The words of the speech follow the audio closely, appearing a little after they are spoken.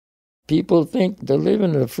People think they live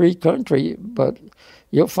in a free country, but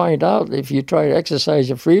you'll find out if you try to exercise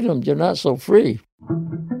your freedom, you're not so free.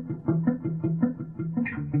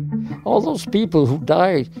 All those people who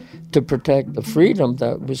died to protect the freedom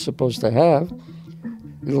that we're supposed to have,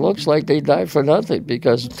 it looks like they died for nothing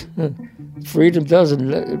because freedom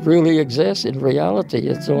doesn't really exist in reality.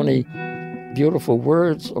 It's only beautiful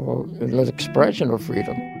words or an expression of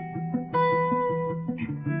freedom.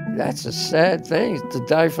 That's a sad thing, to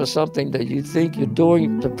die for something that you think you're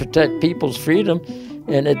doing to protect people's freedom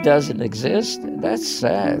and it doesn't exist. That's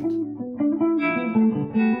sad.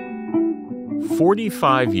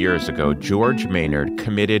 45 years ago, George Maynard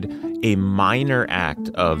committed a minor act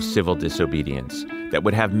of civil disobedience that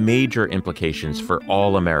would have major implications for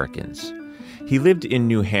all Americans. He lived in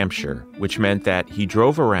New Hampshire, which meant that he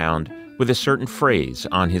drove around with a certain phrase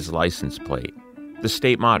on his license plate, the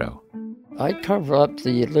state motto. I cover up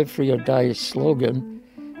the Live Free or Die slogan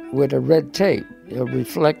with a red tape, a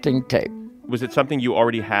reflecting tape. Was it something you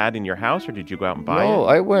already had in your house, or did you go out and buy it? No,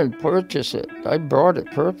 I went and purchased it. I brought it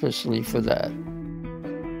purposely for that.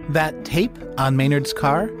 That tape on Maynard's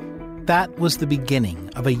car, that was the beginning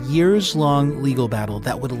of a years-long legal battle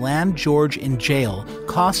that would land George in jail,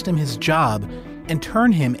 cost him his job, and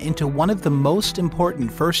turn him into one of the most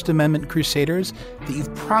important First Amendment crusaders that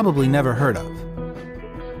you've probably never heard of.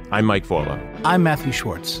 I'm Mike Volo. I'm Matthew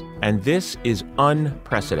Schwartz. And this is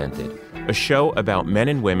Unprecedented, a show about men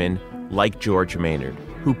and women like George Maynard,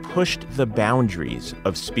 who pushed the boundaries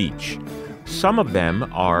of speech. Some of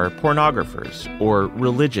them are pornographers or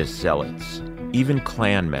religious zealots, even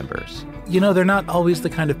Klan members. You know, they're not always the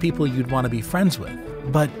kind of people you'd want to be friends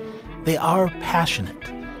with, but they are passionate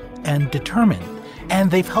and determined,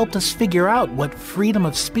 and they've helped us figure out what freedom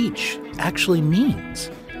of speech actually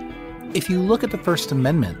means. If you look at the First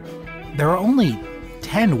Amendment, there are only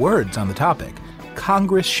 10 words on the topic.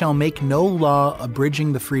 Congress shall make no law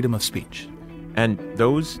abridging the freedom of speech. And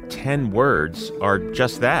those 10 words are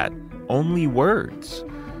just that, only words.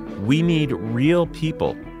 We need real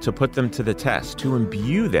people to put them to the test, to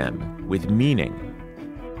imbue them with meaning.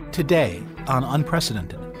 Today on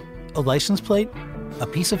Unprecedented, a license plate, a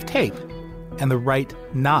piece of tape, and the right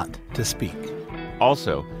not to speak.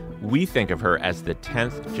 Also, we think of her as the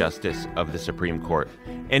 10th Justice of the Supreme Court,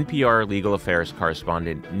 NPR legal affairs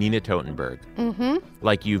correspondent Nina Totenberg.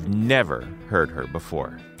 Like you've never heard her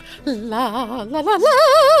before. La, la, la, la,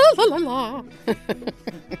 la, la, la.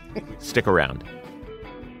 Stick around.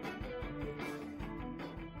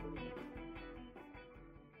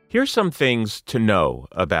 Here's some things to know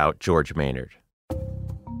about George Maynard.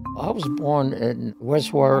 I was born in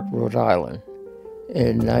West Warwick, Rhode Island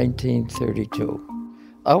in 1932.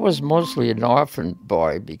 I was mostly an orphan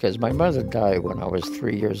boy because my mother died when I was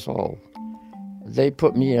 3 years old. They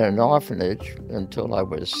put me in an orphanage until I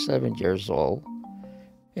was 7 years old,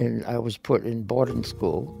 and I was put in boarding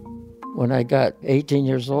school. When I got 18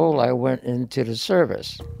 years old, I went into the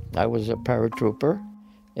service. I was a paratrooper,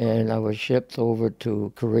 and I was shipped over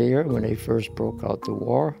to Korea when they first broke out the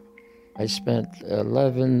war. I spent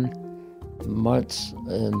 11 months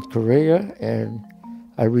in Korea, and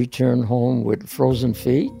I returned home with frozen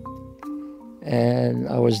feet, and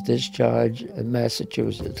I was discharged in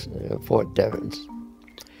Massachusetts, Fort Devens.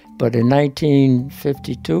 But in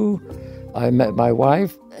 1952, I met my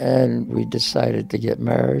wife, and we decided to get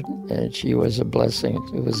married, and she was a blessing.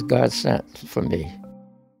 It was God sent for me.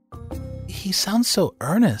 He sounds so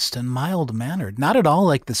earnest and mild-mannered, not at all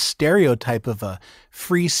like the stereotype of a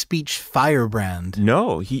free speech firebrand.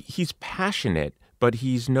 No, he's passionate, but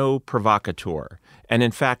he's no provocateur. And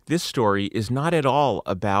in fact, this story is not at all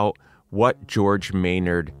about what George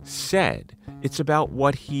Maynard said. It's about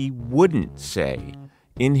what he wouldn't say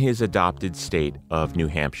in his adopted state of New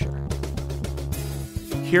Hampshire.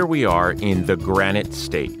 Here we are in the Granite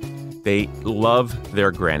State. They love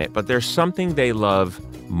their granite, but there's something they love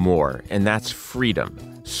more, and that's freedom.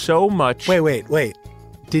 So much... Wait.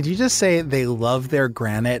 Did you just say they love their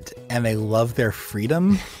granite and they love their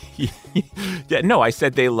freedom? Yeah, no, I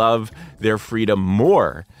said they love their freedom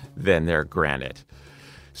more than their granite.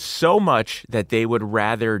 So much that they would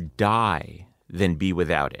rather die than be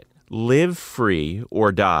without it. Live free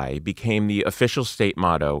or die became the official state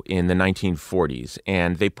motto in the 1940s,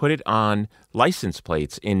 and they put it on license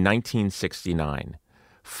plates in 1969.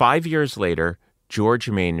 5 years later, George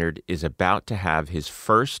Maynard is about to have his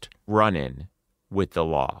first run-in with the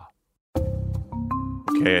law.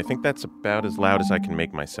 Okay, I think that's about as loud as I can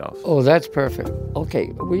make myself. Oh, that's perfect.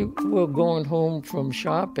 Okay, we were going home from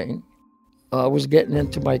shopping. I was getting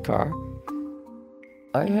into my car.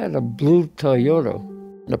 I had a blue Toyota.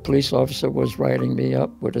 The police officer was writing me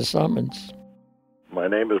up with a summons. My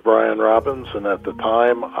name is Brian Robbins, and at the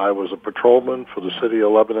time I was a patrolman for the city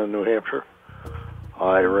of Lebanon, New Hampshire.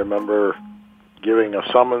 I remember giving a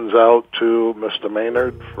summons out to Mr.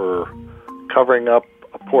 Maynard for covering up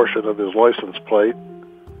a portion of his license plate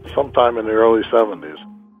sometime in the early 70s.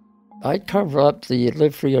 I cover up the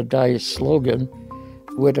Live Free or Die slogan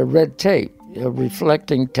with a red tape, a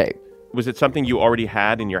reflecting tape. Was it something you already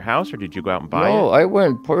had in your house, or did you go out and buy it? No, I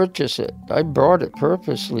went and purchased it. I brought it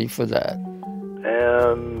purposely for that.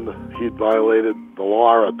 And he'd violated the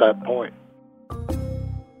law at that point.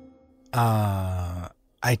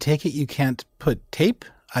 I take it you can't put tape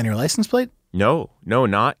on your license plate? No,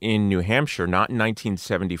 not in New Hampshire, not in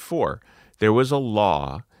 1974. There was a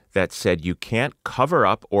law that said you can't cover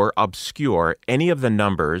up or obscure any of the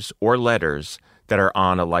numbers or letters that are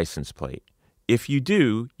on a license plate. If you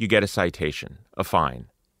do, you get a citation, a fine.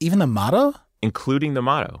 Even the motto? Including the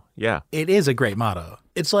motto, yeah. It is a great motto.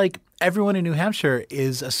 It's like everyone in New Hampshire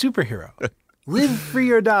is a superhero. Live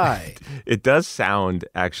free or die. It does sound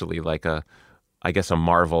actually like a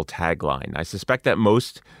Marvel tagline. I suspect that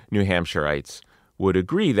most New Hampshireites would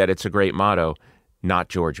agree that it's a great motto, not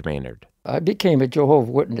George Maynard. I became a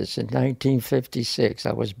Jehovah's Witness in 1956.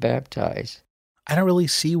 I was baptized. I don't really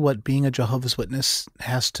see what being a Jehovah's Witness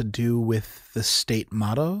has to do with the state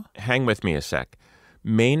motto. Hang with me a sec.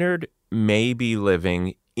 Maynard may be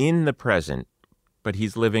living in the present, but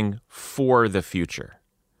he's living for the future,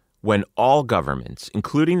 when all governments,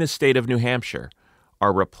 including the state of New Hampshire,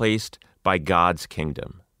 are replaced by God's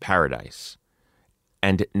kingdom, paradise.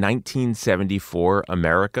 And 1974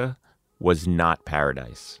 America was not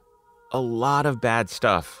paradise. A lot of bad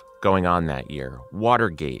stuff going on that year.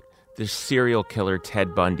 Watergate, the serial killer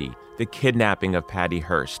Ted Bundy, the kidnapping of Patty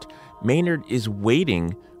Hearst. Maynard is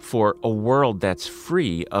waiting for a world that's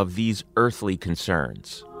free of these earthly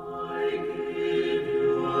concerns.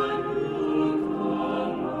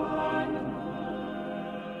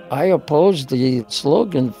 I opposed the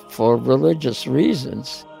slogan for religious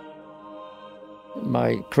reasons.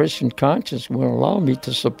 My Christian conscience wouldn't allow me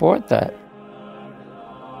to support that.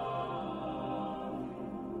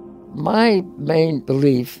 My main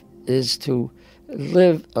belief is to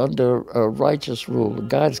live under a righteous rule,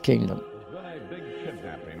 God's kingdom. There's been a big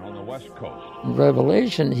kidnapping on the West Coast. In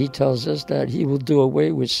Revelation, he tells us that he will do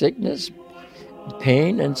away with sickness,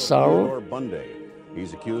 pain, and sorrow. Bundy.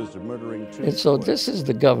 He's accused of murdering two. And so this is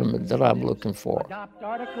the government that I'm looking for. Adopt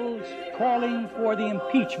articles calling for the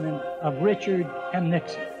impeachment of Richard M.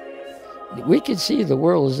 Nixon. We can see the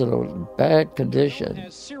world is in a bad condition.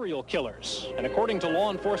 As serial killers, and according to law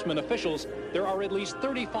enforcement officials, there are at least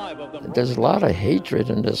 35 of them. There's a lot of hatred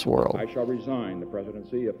in this world. I shall resign the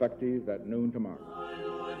presidency effective at noon tomorrow.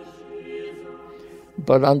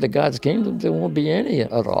 But under God's kingdom, there won't be any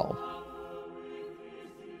at all.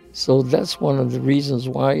 So that's one of the reasons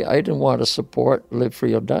why I didn't want to support Live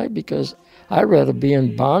Free or Die, because I'd rather be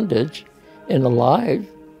in bondage and alive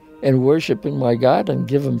and worshiping my God and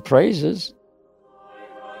give him praises.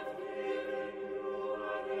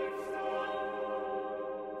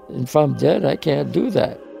 If I'm dead, I can't do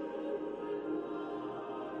that.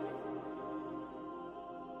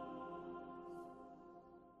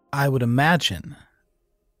 I would imagine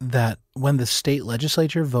that when the state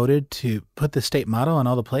legislature voted to put the state motto on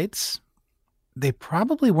all the plates, they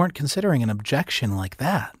probably weren't considering an objection like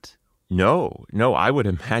that. No, I would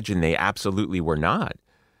imagine they absolutely were not.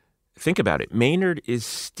 Think about it. Maynard is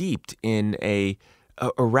steeped in a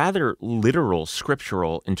rather literal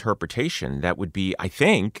scriptural interpretation that would be, I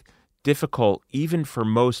think, difficult even for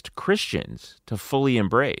most Christians to fully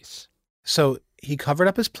embrace. So he covered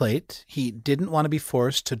up his plate. He didn't want to be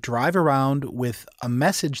forced to drive around with a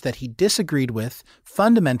message that he disagreed with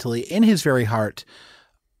fundamentally in his very heart.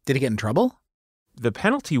 Did he get in trouble? The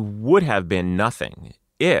penalty would have been nothing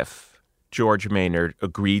if George Maynard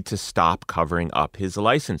agreed to stop covering up his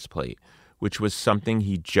license plate, which was something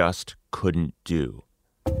he just couldn't do.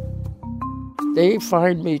 They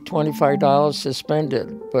fined me $25,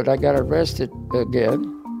 suspended, but I got arrested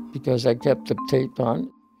again because I kept the tape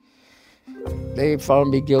on. They found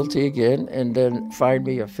me guilty again and then fined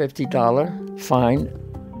me a $50 fine.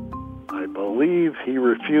 I believe he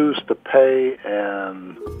refused to pay,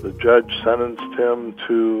 and the judge sentenced him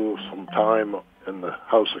to some time in the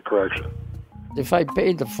House of Correction. If I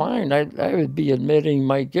paid the fine, I would be admitting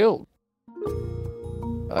my guilt.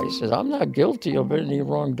 I said, I'm not guilty of any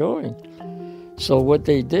wrongdoing. So what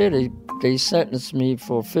they did, they sentenced me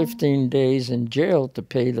for 15 days in jail to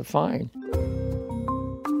pay the fine.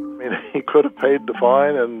 I mean, he could have paid the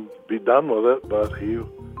fine and be done with it, but he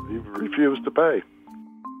refused to pay.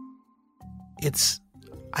 It's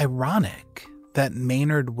ironic that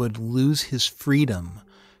Maynard would lose his freedom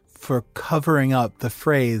for covering up the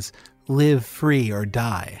phrase, live free or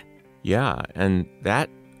die. Yeah, and that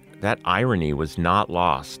irony was not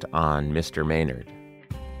lost on Mr. Maynard.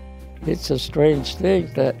 It's a strange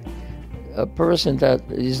thing that a person that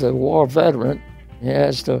is a war veteran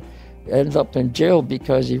has to end up in jail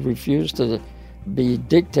because he refused to be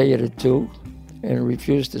dictated to and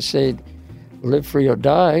refused to say, live free or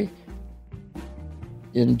die.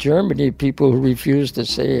 In Germany, people who refused to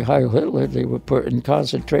say Heil Hitler, they were put in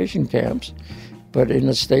concentration camps. But in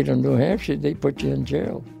the state of New Hampshire, they put you in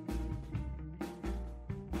jail.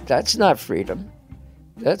 That's not freedom.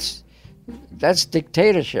 That's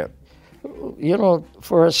dictatorship. You know,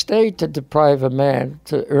 for a state to deprive a man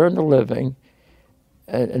to earn a living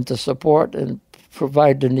and to support and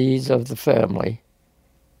provide the needs of the family.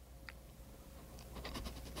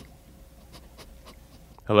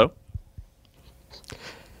 Hello?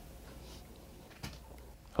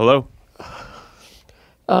 Hello?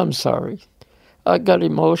 I'm sorry. I got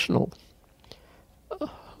emotional.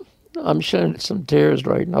 I'm shedding some tears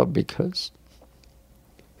right now because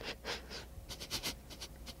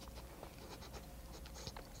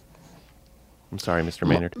I'm sorry, Mr.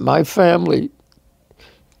 Maynard. My family,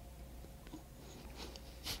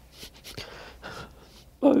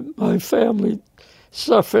 my family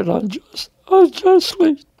suffered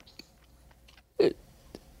unjustly.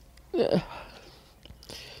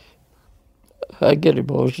 I get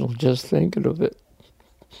emotional just thinking of it.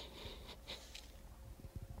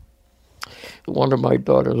 One of my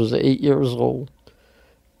daughters was 8 years old,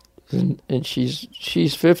 and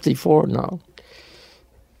she's 54 now.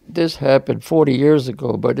 This happened 40 years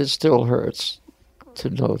ago, but it still hurts to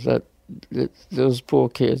know that those poor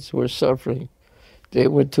kids were suffering. They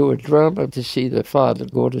went to a drama to see their father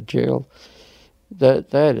go to jail.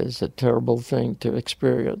 That is a terrible thing to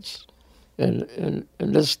experience. And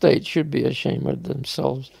this state should be ashamed of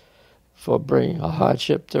themselves for bringing a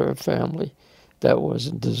hardship to a family that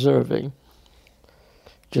wasn't deserving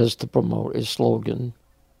just to promote a slogan.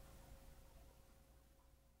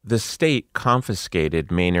 The state confiscated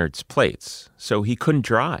Maynard's plates, so he couldn't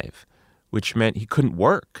drive, which meant he couldn't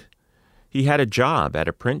work. He had a job at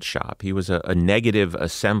a print shop. He was a negative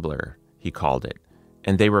assembler, he called it,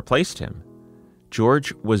 and they replaced him.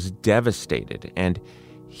 George was devastated, and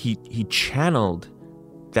he channeled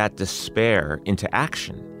that despair into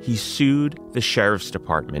action. He sued the Sheriff's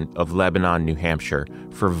Department of Lebanon, New Hampshire,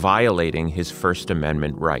 for violating his First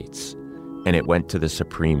Amendment rights, and it went to the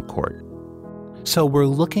Supreme Court. So we're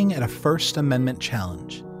looking at a First Amendment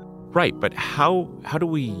challenge. Right, but how do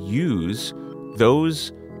we use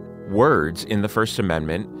those words in the First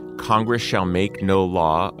Amendment, Congress shall make no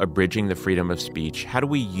law abridging the freedom of speech? How do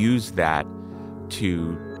we use that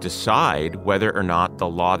to decide whether or not the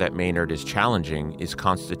law that Maynard is challenging is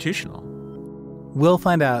constitutional? We'll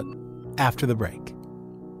find out after the break.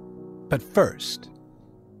 But first,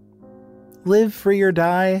 live free or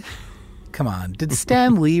die? Come on, did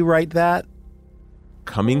Stan Lee write that?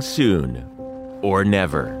 Coming soon, or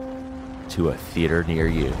never, to a theater near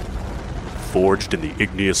you. Forged in the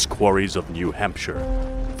igneous quarries of New Hampshire,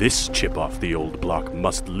 this chip off the old block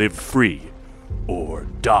must live free or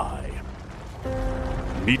die.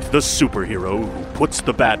 Meet the superhero who puts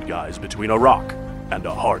the bad guys between a rock and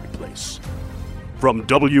a hard place. From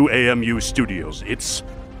WAMU Studios, it's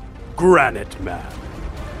Granite Man.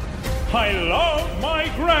 I love my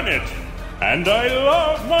granite, and I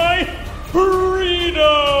love my freedom!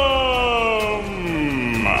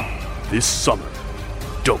 This summer,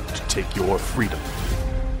 don't take your freedom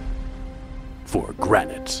for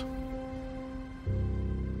granite.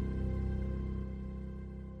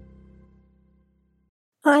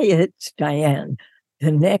 Hi, it's Diane.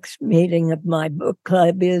 The next meeting of my book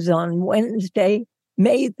club is on Wednesday,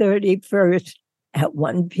 May 31st at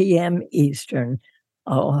 1 p.m. Eastern.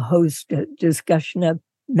 I'll host a discussion of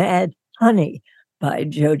Mad Honey by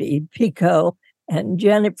Jodi Picoult and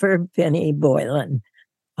Jennifer Finney Boylan,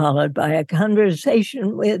 followed by a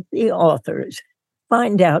conversation with the authors.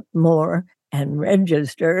 Find out more and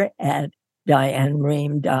register at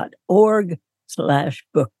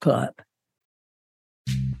dianerehm.org/book club.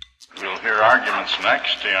 We'll hear arguments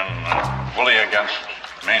next in Woolley against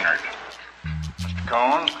Maynard. Mr.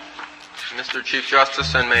 Cohn? Mr. Chief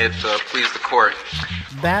Justice, and may it please the court.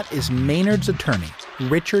 That is Maynard's attorney,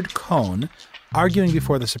 Richard Cohn, arguing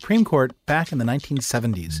before the Supreme Court back in the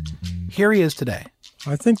 1970s. Here he is today.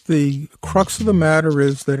 I think the crux of the matter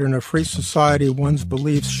is that in a free society, one's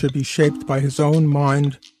beliefs should be shaped by his own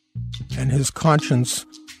mind and his conscience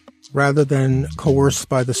rather than coerced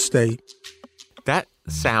by the state. That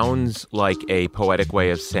sounds like a poetic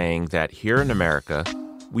way of saying that here in America,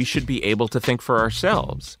 we should be able to think for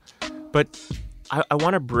ourselves. But I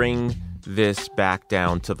want to bring this back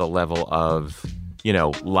down to the level of,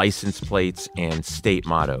 license plates and state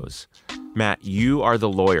mottos. Matt, you are the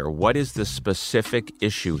lawyer. What is the specific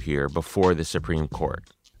issue here before the Supreme Court?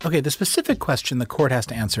 Okay, the specific question the court has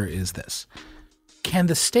to answer is this. Can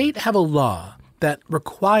the state have a law that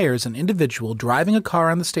requires an individual driving a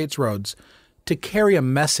car on the state's roads to carry a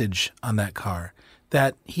message on that car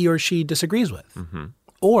that he or she disagrees with? Mm-hmm.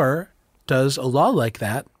 Or does a law like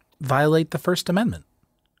that violate the First Amendment?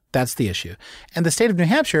 That's the issue. And the state of New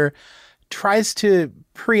Hampshire tries to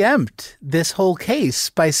preempt this whole case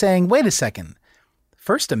by saying, wait a second,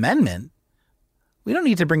 First Amendment? We don't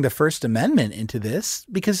need to bring the First Amendment into this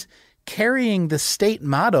because carrying the state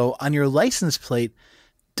motto on your license plate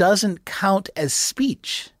doesn't count as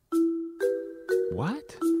speech.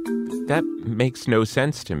 What? That makes no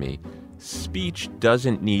sense to me. Speech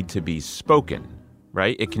doesn't need to be spoken,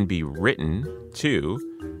 right? It can be written, too.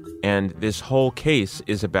 And this whole case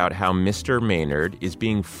is about how Mr. Maynard is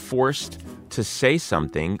being forced to say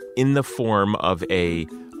something in the form of a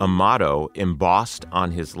motto embossed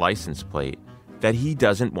on his license plate that he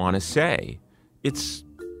doesn't want to say. It's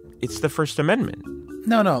the First Amendment.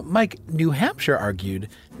 No, Mike, New Hampshire argued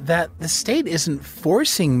that the state isn't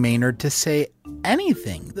forcing Maynard to say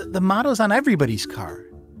anything. The motto's on everybody's car.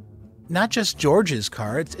 Not just George's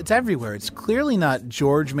car. It's everywhere. It's clearly not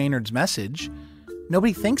George Maynard's message.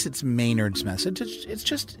 Nobody thinks it's Maynard's message.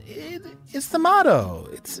 It's the motto.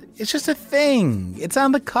 It's just a thing. It's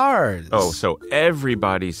on the cars. Oh, so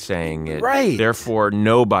everybody's saying it. Right. Therefore,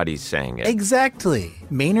 nobody's saying it. Exactly.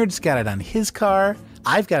 Maynard's got it on his car.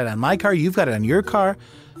 I've got it on my car. You've got it on your car.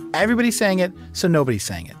 Everybody's saying it, so nobody's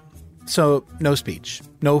saying it. So no speech.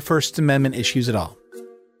 No First Amendment issues at all.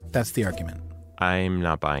 That's the argument. I'm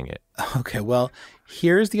not buying it. Okay, well,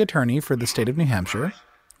 here's the attorney for the state of New Hampshire,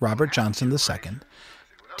 Robert Johnson II,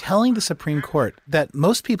 telling the Supreme Court that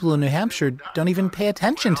most people in New Hampshire don't even pay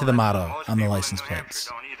attention to the motto on the license plates.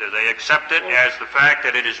 They accept it as the fact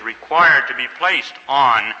that it is required to be placed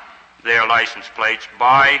on their license plates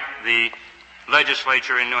by the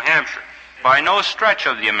legislature in New Hampshire. By no stretch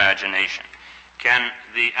of the imagination can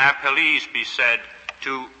the appellees be said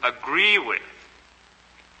to agree with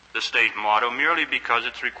the state motto merely because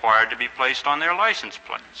it's required to be placed on their license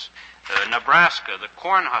plates. Nebraska, the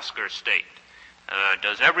Cornhusker state.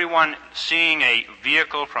 Does everyone seeing a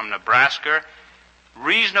vehicle from Nebraska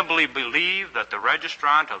reasonably believe that the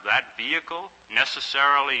registrant of that vehicle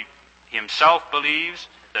necessarily himself believes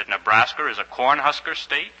that Nebraska is a Cornhusker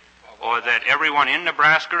state? Or that everyone in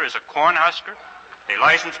Nebraska is a Cornhusker? A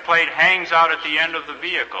license plate hangs out at the end of the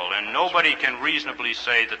vehicle, and nobody can reasonably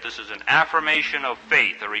say that this is an affirmation of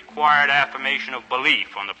faith, a required affirmation of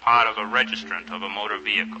belief on the part of a registrant of a motor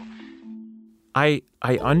vehicle. I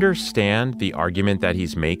understand the argument that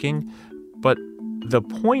he's making, but the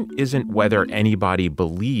point isn't whether anybody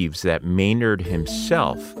believes that Maynard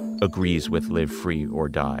himself agrees with live free or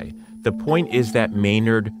die. The point is that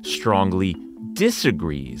Maynard strongly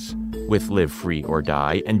disagrees with live free or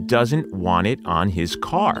die and doesn't want it on his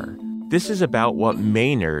car. This is about what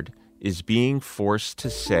Maynard is being forced to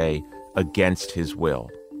say against his will.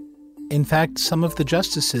 In fact, some of the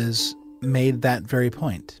justices made that very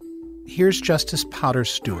point. Here's Justice Potter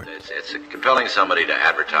Stewart. It's compelling somebody to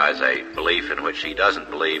advertise a belief in which he doesn't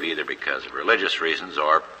believe either because of religious reasons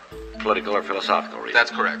or political or philosophical reasons.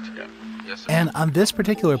 That's correct. Yeah. Yes, sir. And on this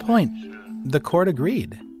particular point, the court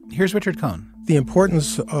agreed. Here's Richard Cohn. The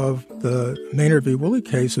importance of the Maynard v. Woolley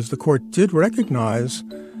case is the court did recognize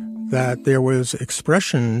that there was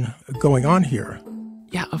expression going on here.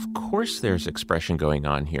 Yeah, of course there's expression going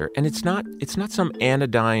on here. And it's not some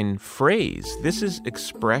anodyne phrase. This is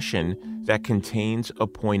expression that contains a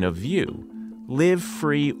point of view. Live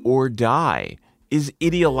free or die is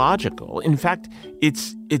ideological. In fact,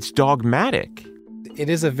 it's dogmatic. It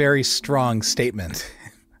is a very strong statement.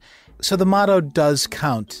 So the motto does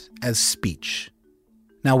count as speech.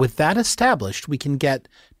 Now, with that established, we can get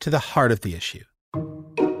to the heart of the issue.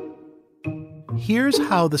 Here's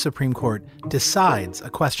how the Supreme Court decides a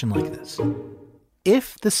question like this.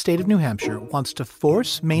 If the state of New Hampshire wants to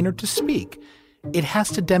force Maynard to speak, it has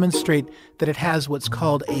to demonstrate that it has what's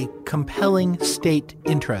called a compelling state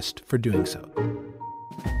interest for doing so.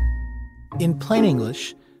 In plain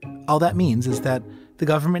English, all that means is that the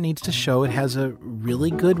government needs to show it has a really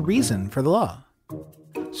good reason for the law.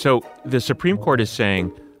 So the Supreme Court is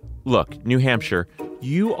saying, look, New Hampshire,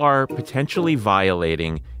 you are potentially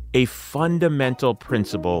violating a fundamental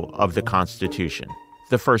principle of the Constitution,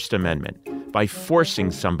 the First Amendment. by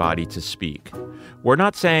forcing somebody to speak. We're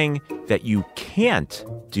not saying that you can't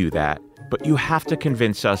do that, but you have to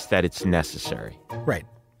convince us that it's necessary. Right.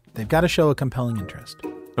 They've got to show a compelling interest.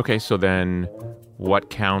 Okay, so then what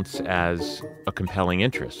counts as a compelling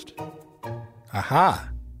interest? Aha.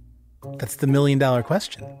 That's the million-dollar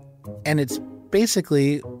question. And it's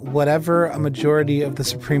basically whatever a majority of the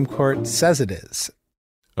Supreme Court says it is.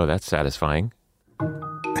 Oh, that's satisfying.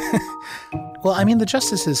 Well, I mean, the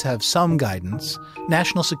justices have some guidance.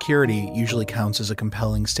 National security usually counts as a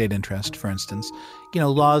compelling state interest, for instance.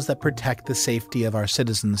 Laws that protect the safety of our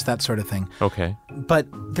citizens, that sort of thing. Okay. But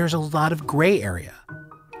there's a lot of gray area.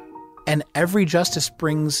 And every justice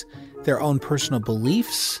brings their own personal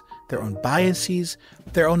beliefs, their own biases,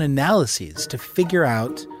 their own analyses to figure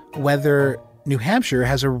out whether New Hampshire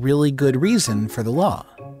has a really good reason for the law.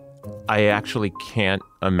 I actually can't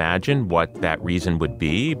imagine what that reason would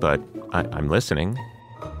be, but I'm listening.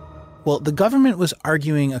 Well, the government was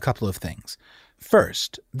arguing a couple of things.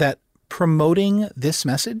 First, that promoting this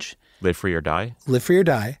message, live free or die,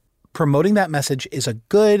 promoting that message is a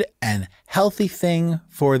good and healthy thing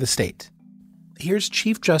for the state. Here's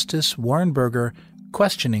Chief Justice Warren Burger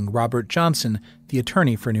questioning Robert Johnson, the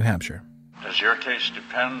attorney for New Hampshire. Does your case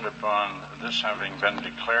depend upon this having been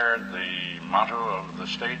declared the motto of the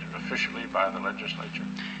state officially by the legislature?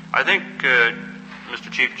 I think,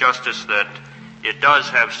 Mr. Chief Justice, that it does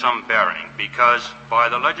have some bearing, because by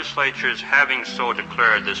the legislature's having so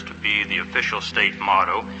declared this to be the official state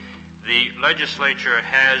motto, the legislature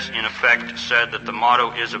has, in effect, said that the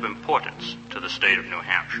motto is of importance to the state of New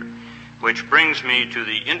Hampshire, which brings me to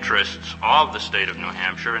the interests of the state of New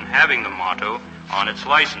Hampshire in having the motto on its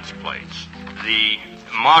license plates. The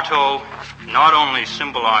motto not only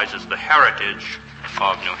symbolizes the heritage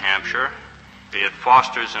of New Hampshire, it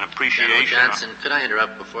fosters an appreciation. General Johnson, could I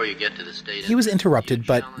interrupt before you get to the state? He was interrupted,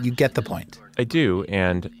 but you get the point. I do,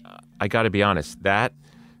 and I got to be honest, that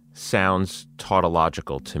sounds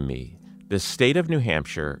tautological to me. The state of New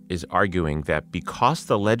Hampshire is arguing that because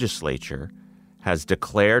the legislature has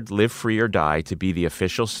declared live free or die to be the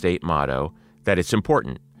official state motto, that it's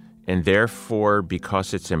important. And therefore,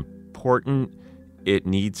 because it's important, it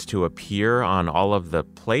needs to appear on all of the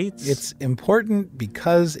plates? It's important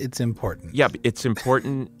because it's important. Yeah, it's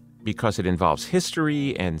important because it involves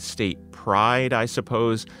history and state pride, I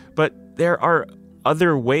suppose. But there are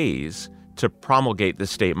other ways to promulgate the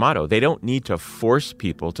state motto. They don't need to force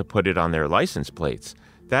people to put it on their license plates.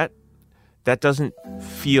 That doesn't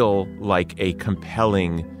feel like a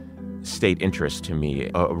compelling state interest to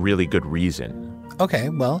me, a really good reason. Okay,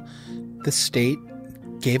 well, the state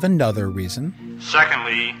gave another reason.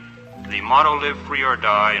 Secondly, the motto live free or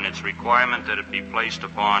die and its requirement that it be placed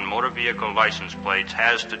upon motor vehicle license plates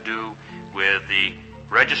has to do with the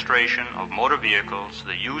registration of motor vehicles,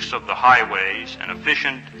 the use of the highways, an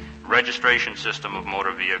efficient registration system of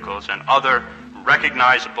motor vehicles, and other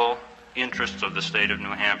recognizable interests of the state of New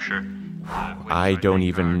Hampshire. I don't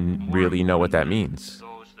even really know what that means.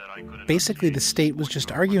 Basically, the state was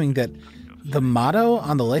just arguing that the motto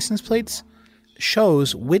on the license plates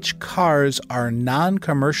shows which cars are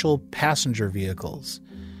non-commercial passenger vehicles.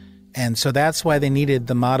 And so that's why they needed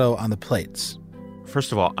the motto on the plates.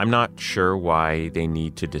 First of all, I'm not sure why they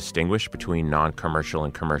need to distinguish between non-commercial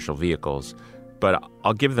and commercial vehicles, but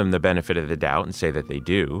I'll give them the benefit of the doubt and say that they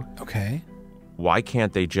do. Okay. Why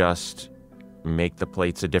can't they just make the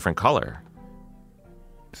plates a different color?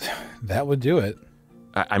 That would do it.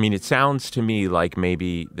 I mean, it sounds to me like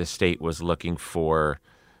maybe the state was looking for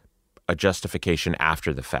a justification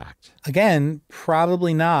after the fact. Again,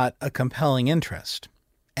 probably not a compelling interest.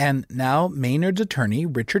 And now Maynard's attorney,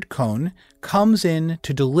 Richard Cohn, comes in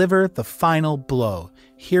to deliver the final blow.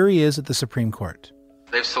 Here he is at the Supreme Court.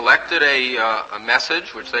 They've selected a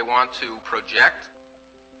message which they want to project.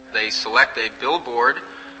 They select a billboard. It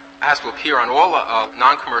has to appear on all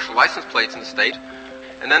non-commercial license plates in the state.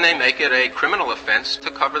 And then they make it a criminal offense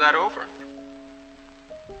to cover that over.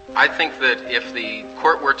 I think that if the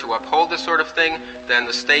court were to uphold this sort of thing, then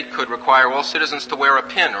the state could require all citizens to wear a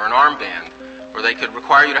pin or an armband, or they could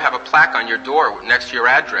require you to have a plaque on your door next to your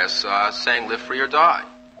address saying live free or die.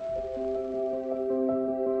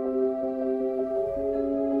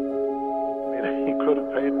 I mean, he could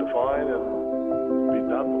have paid the fine and be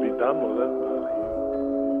done with it, but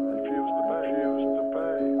he refused to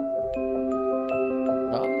pay.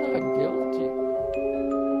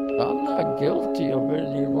 I'm not guilty of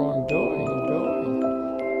any wrongdoing.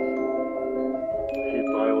 He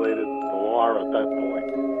violated the law at that point.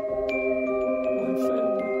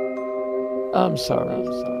 I'm sorry.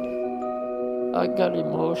 I got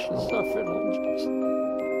emotional.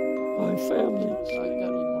 My family. I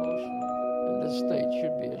got emotional. the state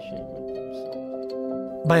should be ashamed of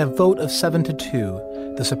themselves. By a vote of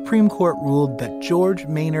 7-2, the Supreme Court ruled that George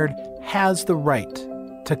Maynard has the right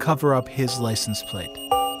to cover up his license plate.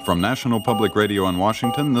 From National Public Radio in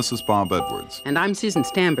Washington, this is Bob Edwards. And I'm Susan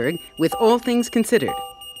Stamberg with All Things Considered.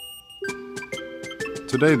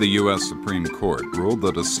 Today, the U.S. Supreme Court ruled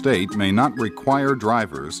that a state may not require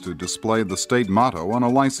drivers to display the state motto on a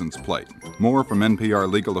license plate. More from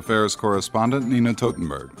NPR Legal Affairs correspondent Nina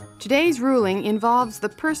Totenberg. Today's ruling involves the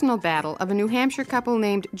personal battle of a New Hampshire couple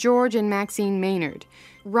named George and Maxine Maynard.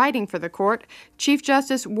 Writing for the court, Chief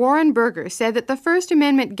Justice Warren Burger said that the First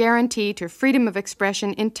Amendment guarantee to freedom of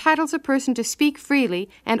expression entitles a person to speak freely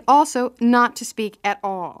and also not to speak at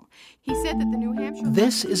all. He said that the New Hampshire...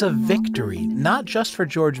 This is a victory, not just for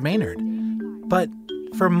George Maynard, but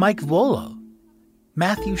for Mike Volo,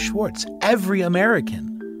 Matthew Schwartz, every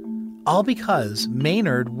American. All because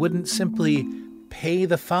Maynard wouldn't simply pay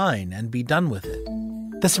the fine and be done with it.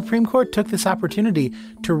 The Supreme Court took this opportunity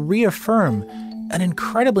to reaffirm an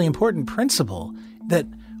incredibly important principle that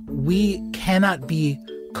we cannot be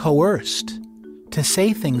coerced to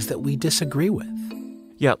say things that we disagree with.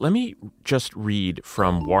 Yeah, let me just read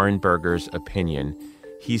from Warren Burger's opinion.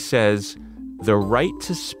 He says, the right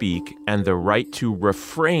to speak and the right to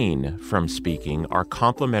refrain from speaking are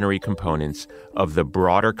complementary components of the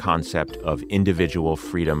broader concept of individual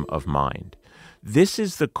freedom of mind. This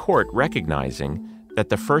is the court recognizing that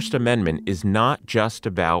the First Amendment is not just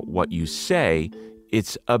about what you say,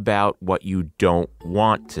 it's about what you don't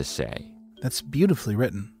want to say. That's beautifully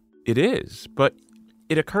written. It is, but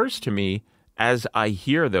it occurs to me as I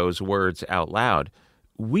hear those words out loud,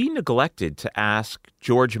 we neglected to ask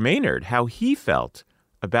George Maynard how he felt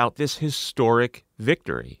about this historic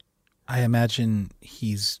victory. I imagine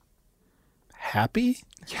he's happy?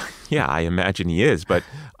 Yeah, I imagine he is, but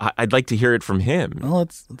I'd like to hear it from him. Well,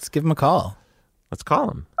 let's give him a call. Let's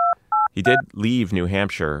call him. He did leave New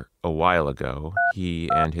Hampshire a while ago. He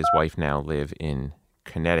and his wife now live in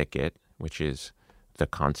Connecticut, which is the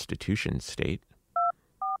Constitution state.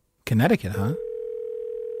 Connecticut, huh?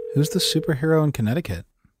 Who's the superhero in Connecticut?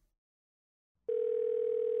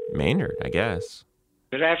 Maynard, I guess.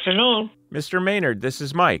 Good afternoon. Mr. Maynard, this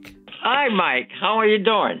is Mike. Hi, Mike. How are you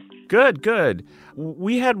doing? Good, good.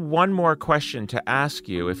 We had one more question to ask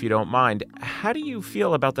you, if you don't mind. How do you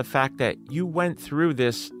feel about the fact that you went through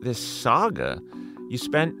this saga? You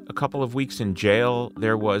spent a couple of weeks in jail.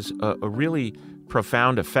 There was a really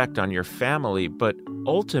profound effect on your family, but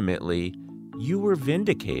ultimately, you were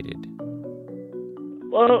vindicated.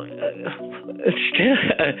 Well,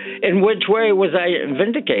 in which way was I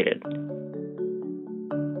vindicated?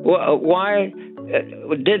 Why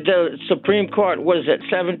did the Supreme Court, was it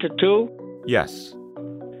 7-2? Yes.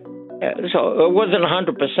 So it wasn't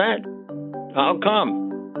 100%. How come?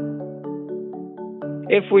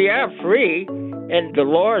 If we are free, and the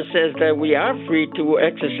law says that we are free to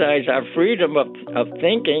exercise our freedom of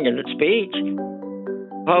thinking and speech,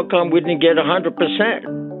 how come we didn't get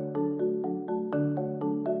 100%?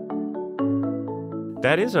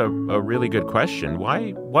 That is a really good question.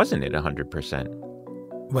 Why wasn't it 100%?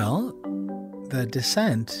 Well, the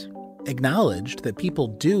dissent acknowledged that people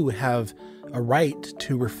do have a right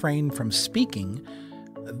to refrain from speaking.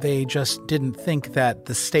 They just didn't think that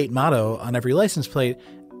the state motto on every license plate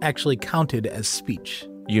actually counted as speech.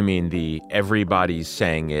 You mean the everybody's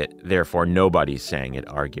saying it, therefore nobody's saying it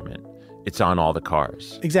argument. It's on all the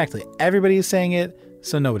cars. Exactly. Everybody's saying it,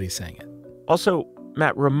 so nobody's saying it. Also,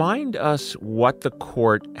 Matt, remind us what the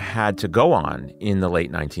court had to go on in the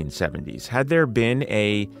late 1970s. Had there been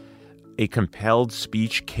a compelled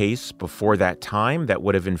speech case before that time that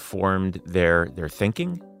would have informed their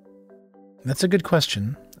thinking? That's a good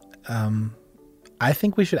question. I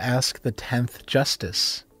think we should ask the 10th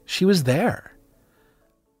Justice. She was there.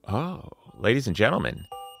 Oh, ladies and gentlemen,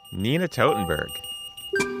 Nina Totenberg.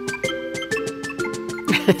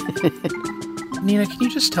 Nina, can you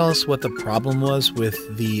just tell us what the problem was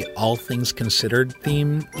with the All Things Considered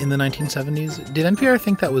theme in the 1970s? Did NPR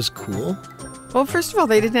think that was cool? Well, first of all,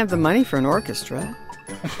 they didn't have the money for an orchestra.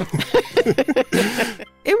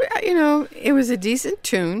 It was a decent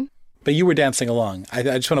tune. But you were dancing along. I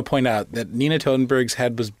just want to point out that Nina Totenberg's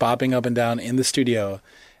head was bobbing up and down in the studio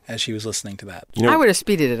as she was listening to that. I would have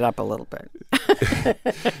speeded it up a little bit.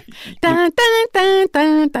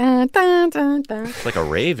 It's like a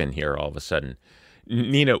rave in here all of a sudden.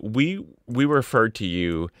 Nina, we referred to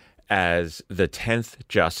you as the 10th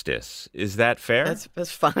Justice. Is that fair?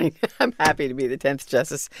 That's fine. I'm happy to be the 10th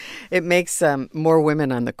Justice. It makes more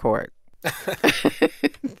women on the court.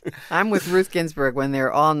 I'm with Ruth Ginsburg when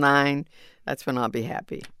they're all 9. That's when I'll be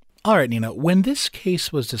happy. All right, Nina, when this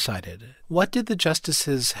case was decided, what did the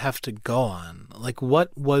justices have to go on? Like,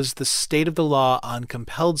 what was the state of the law on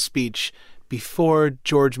compelled speech before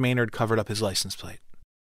George Maynard covered up his license plate?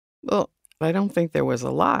 Well, I don't think there was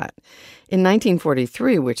a lot. In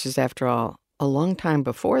 1943, which is, after all, a long time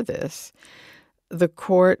before this, the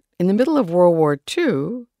court, in the middle of World War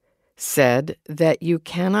II, said that you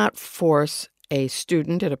cannot force a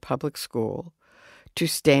student at a public school to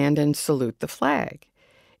stand and salute the flag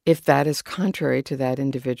if that is contrary to that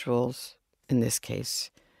individual's, in this case,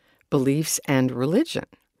 beliefs and religion.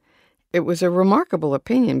 It was a remarkable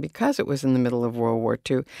opinion because it was in the middle of World War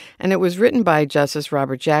II, and it was written by Justice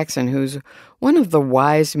Robert Jackson, who's one of the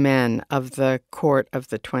wise men of the court of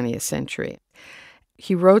the 20th century.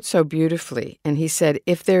 He wrote so beautifully, and he said,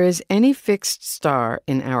 "If there is any fixed star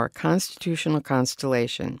in our constitutional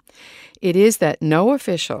constellation, it is that no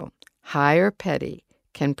official, high or petty,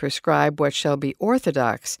 can prescribe what shall be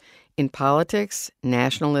orthodox in politics,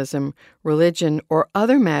 nationalism, religion, or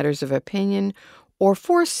other matters of opinion, or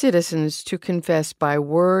force citizens to confess by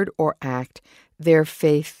word or act their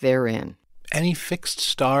faith therein." Any fixed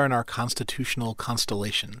star in our constitutional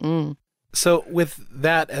constellation. So with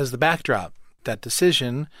that as the backdrop, that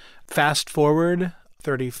decision, fast forward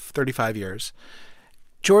 35 years,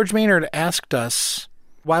 George Maynard asked us,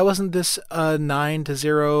 why wasn't this a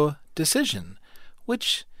 9-0 decision?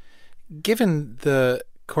 Which, given the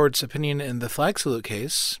court's opinion in the flag salute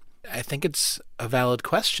case, I think it's a valid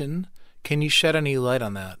question. Can you shed any light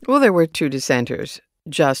on that? Well, there were two dissenters,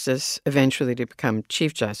 Justice, eventually to become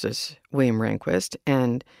Chief Justice, William Rehnquist,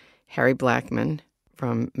 and Harry Blackmun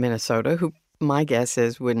from Minnesota, who my guess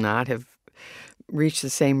is would not have reached the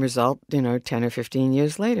same result, 10 or 15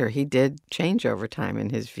 years later. He did change over time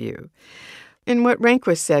in his view. And what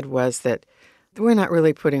Rehnquist said was that we're not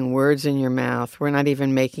really putting words in your mouth. We're not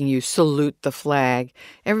even making you salute the flag.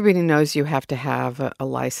 Everybody knows you have to have a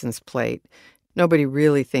license plate. Nobody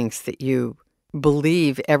really thinks that you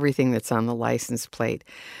believe everything that's on the license plate.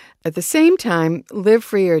 At the same time, Live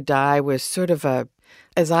Free or Die was sort of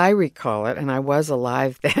as I recall it, and I was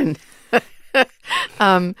alive then,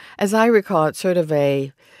 as I recall it, sort of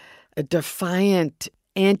a defiant,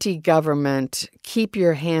 anti-government, keep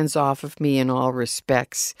your hands off of me in all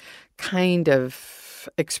respects kind of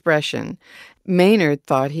expression. Maynard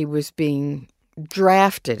thought he was being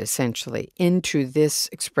drafted, essentially, into this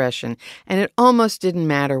expression, and it almost didn't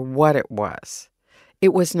matter what it was.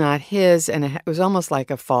 It was not his, and it was almost like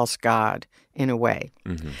a false god in a way.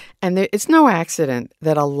 Mm-hmm. And it's no accident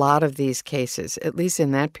that a lot of these cases, at least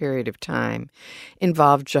in that period of time,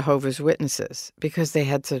 involved Jehovah's Witnesses because they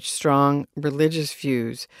had such strong religious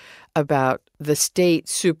views about the state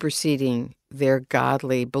superseding their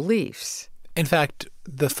godly beliefs. In fact,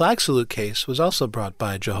 the flag salute case was also brought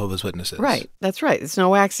by Jehovah's Witnesses. Right. That's right. It's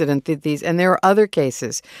no accident that these, and there are other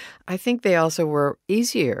cases. I think they also were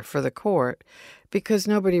easier for the court because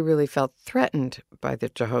nobody really felt threatened by the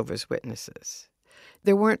Jehovah's Witnesses.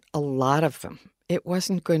 There weren't a lot of them. It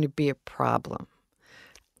wasn't going to be a problem.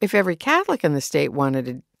 If every Catholic in the state wanted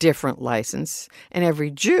a different license and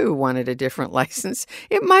every Jew wanted a different license,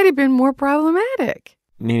 it might have been more problematic.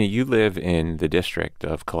 Nina, you live in the District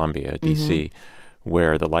of Columbia, D.C.,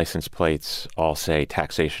 where the license plates all say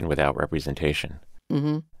taxation without representation.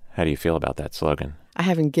 Mm-hmm. How do you feel about that slogan? I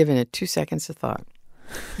haven't given it 2 seconds of thought.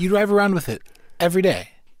 You drive around with it every day.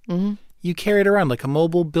 Mm-hmm. You carry it around like a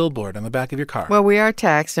mobile billboard on the back of your car. Well, we are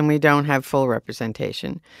taxed and we don't have full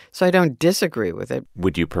representation, so I don't disagree with it.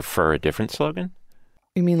 Would you prefer a different slogan?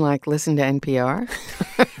 You mean like listen to NPR?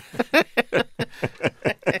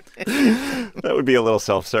 That would be a little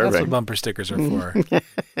self-serving. That's what bumper stickers are for.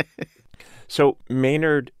 So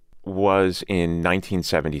Maynard was in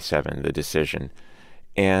 1977, the decision,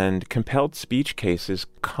 and compelled speech cases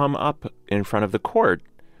come up in front of the court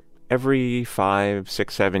every 5,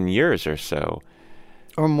 6, 7 years or so.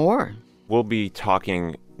 Or more. We'll be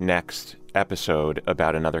talking next episode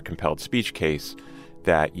about another compelled speech case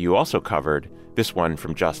that you also covered, this one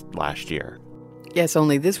from just last year. Yes,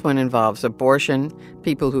 only this one involves abortion,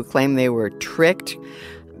 people who claim they were tricked.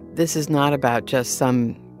 This is not about just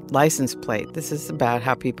some license plate. This is about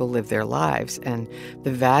how people live their lives and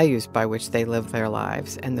the values by which they live their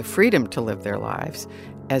lives and the freedom to live their lives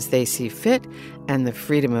as they see fit and the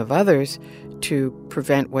freedom of others to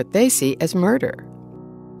prevent what they see as murder.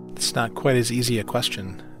 It's not quite as easy a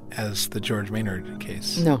question as the George Maynard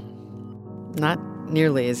case. No, not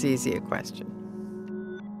nearly as easy a question.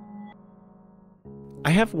 I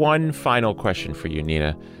have one final question for you,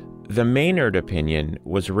 Nina. The Maynard opinion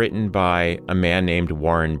was written by a man named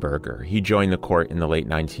Warren Burger. He joined the court in the late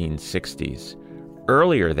 1960s.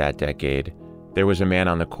 Earlier that decade, there was a man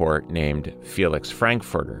on the court named Felix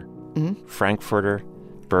Frankfurter. Mm-hmm. Frankfurter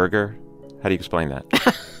Burger? How do you explain that?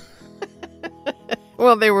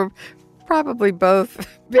 Well, they were probably both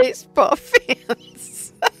baseball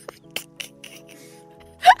fans.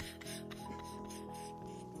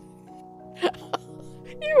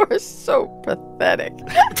 You are so pathetic.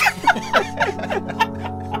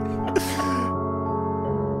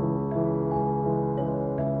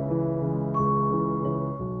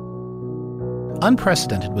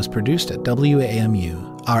 Unprecedented was produced at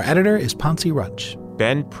WAMU. Our editor is Ponce Rutch.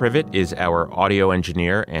 Ben Privet is our audio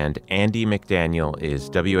engineer, and Andy McDaniel is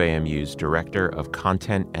WAMU's Director of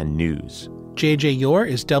Content and News. JJ Yore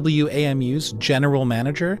is WAMU's General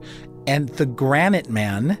Manager, and the Granite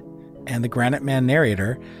Man and the Granite Man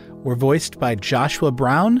narrator were voiced by Joshua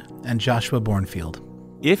Brown and Joshua Bornfield.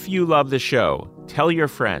 If you love the show, tell your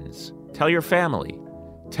friends, tell your family,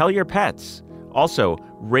 tell your pets. Also,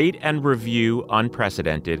 rate and review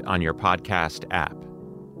Unprecedented on your podcast app.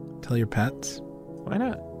 Tell your pets? Why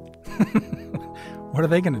not? What are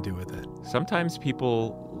they going to do with it? Sometimes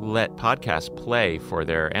people let podcasts play for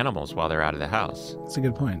their animals while they're out of the house. That's a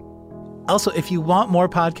good point. Also, if you want more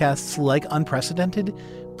podcasts like Unprecedented,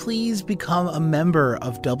 please become a member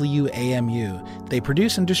of WAMU. They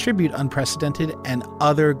produce and distribute Unprecedented and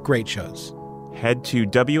other great shows. Head to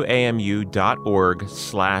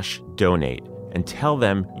WAMU.org/donate and tell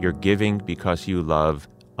them you're giving because you love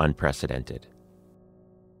Unprecedented.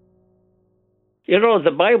 You know,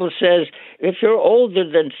 the Bible says if you're older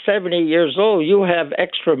than 70 years old, you have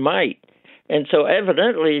extra might. And so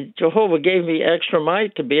evidently, Jehovah gave me extra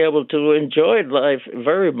might to be able to enjoy life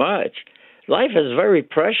very much. Life is very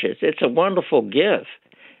precious. It's a wonderful gift.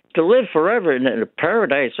 To live forever in a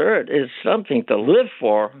paradise earth is something to live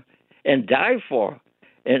for and die for.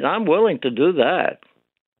 And I'm willing to do that.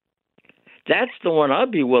 That's the one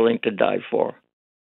I'd be willing to die for.